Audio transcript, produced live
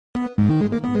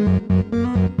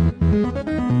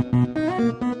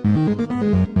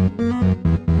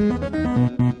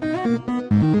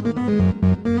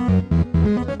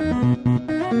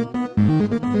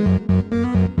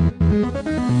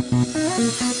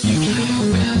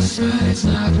But it's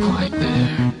not quite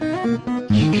there.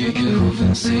 You could goof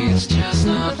and say it's just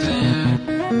not fair.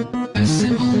 A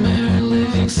simple man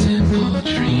living simple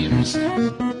dreams. A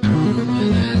rumor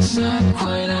that's not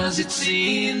quite as it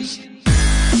seems.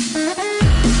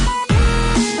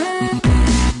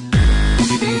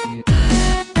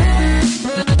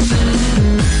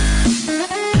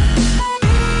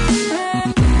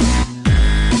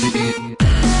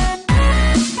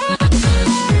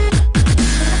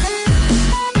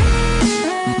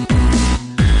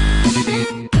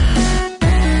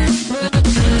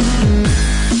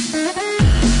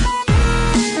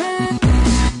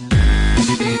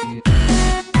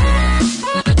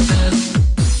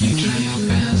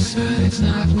 It's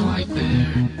not quite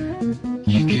there.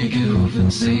 You could goof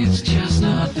and say it's just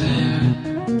not there.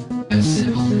 A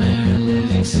simple man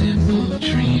living simple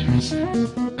dreams.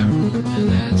 A rumor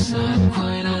that's not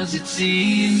quite as it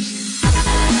seems.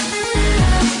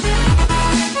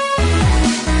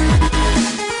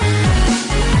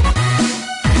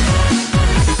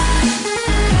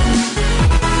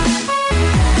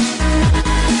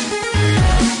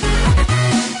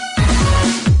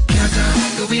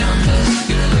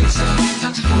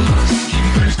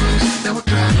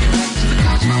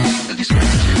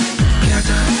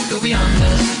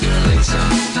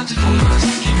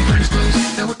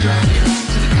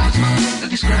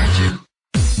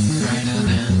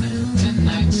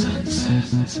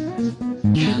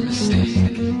 Can't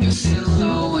mistake your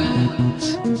silhouette.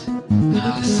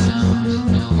 Not a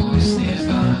sound, no voice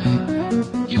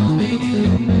nearby. You're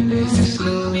making this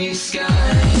gloomy sky.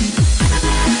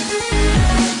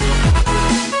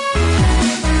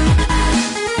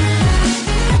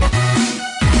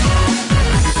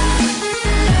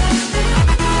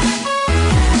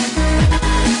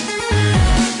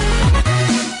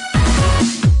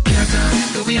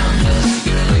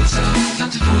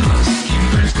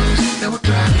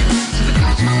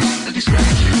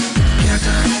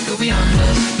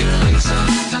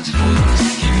 Time to fool us.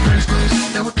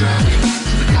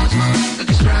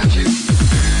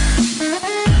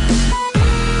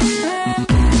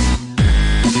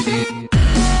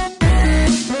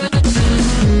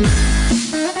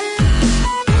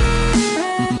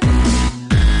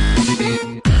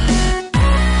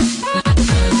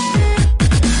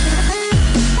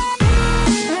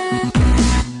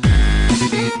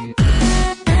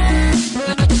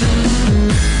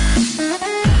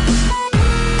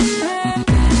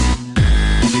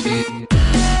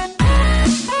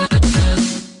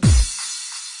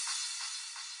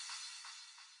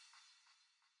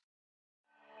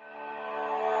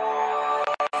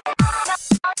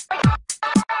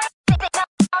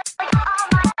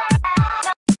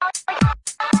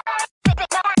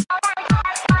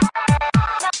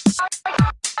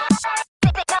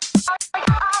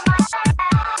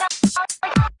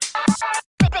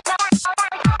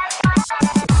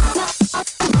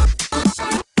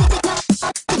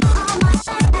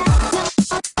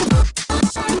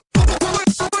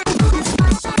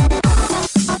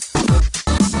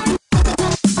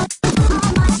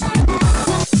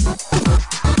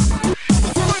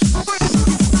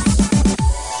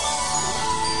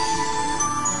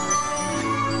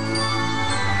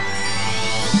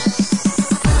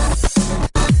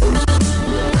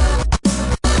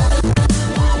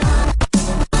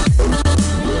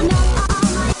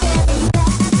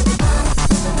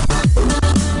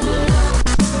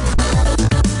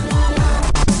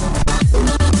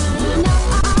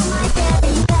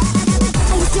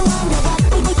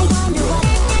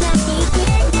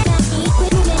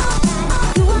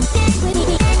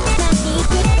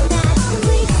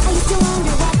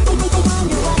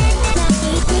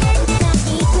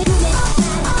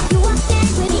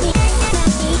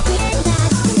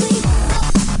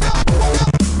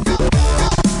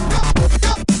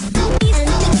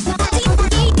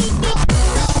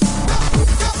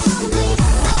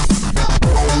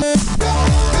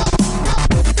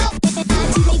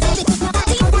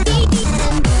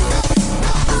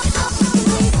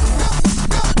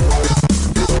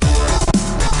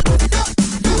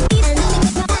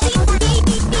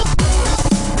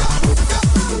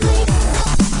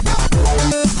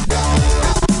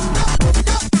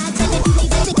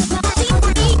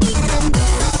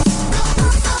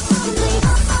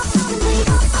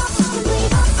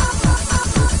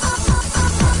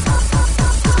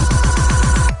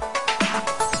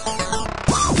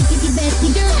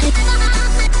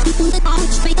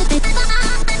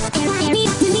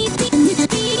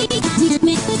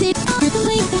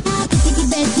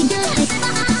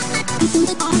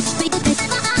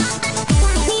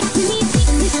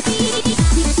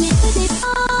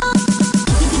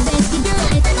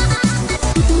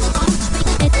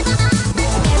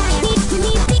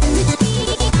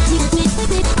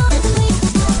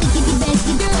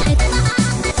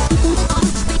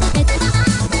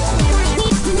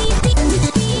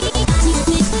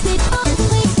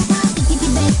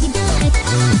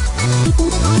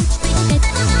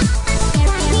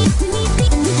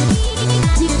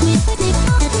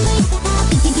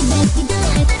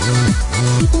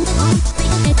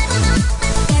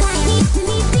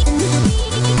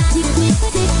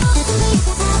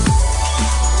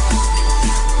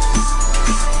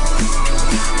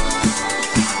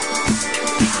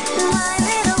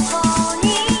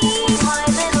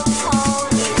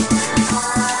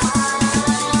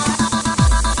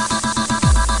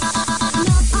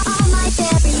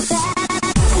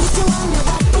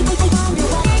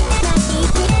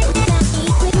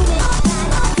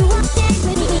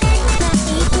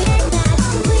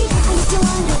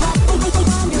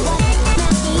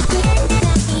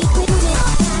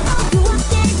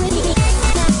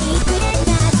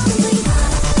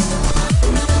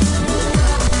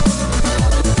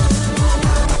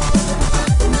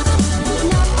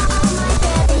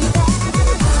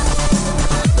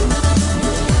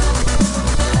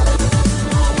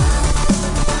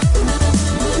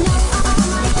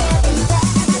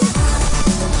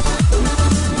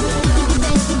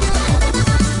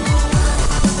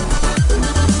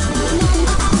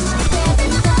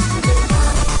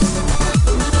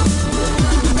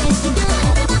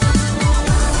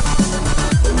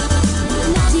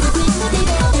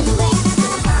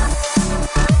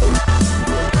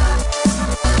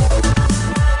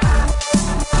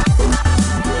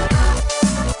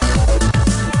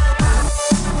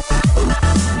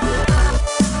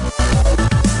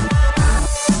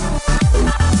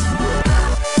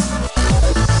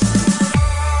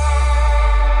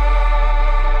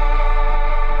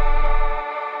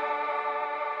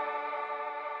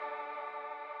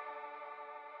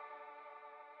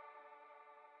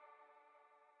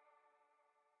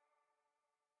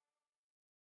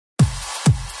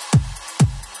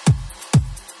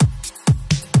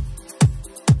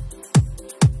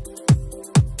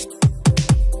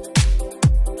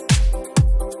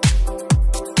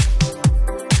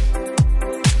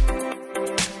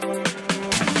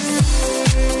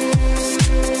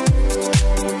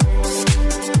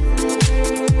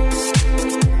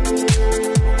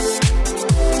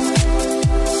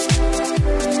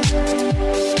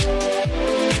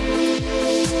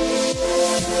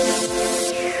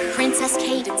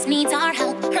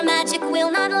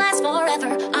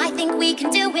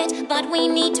 but we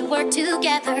need to work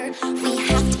together. We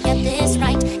have to get this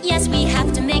right. Yes, we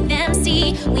have to make them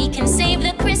see we can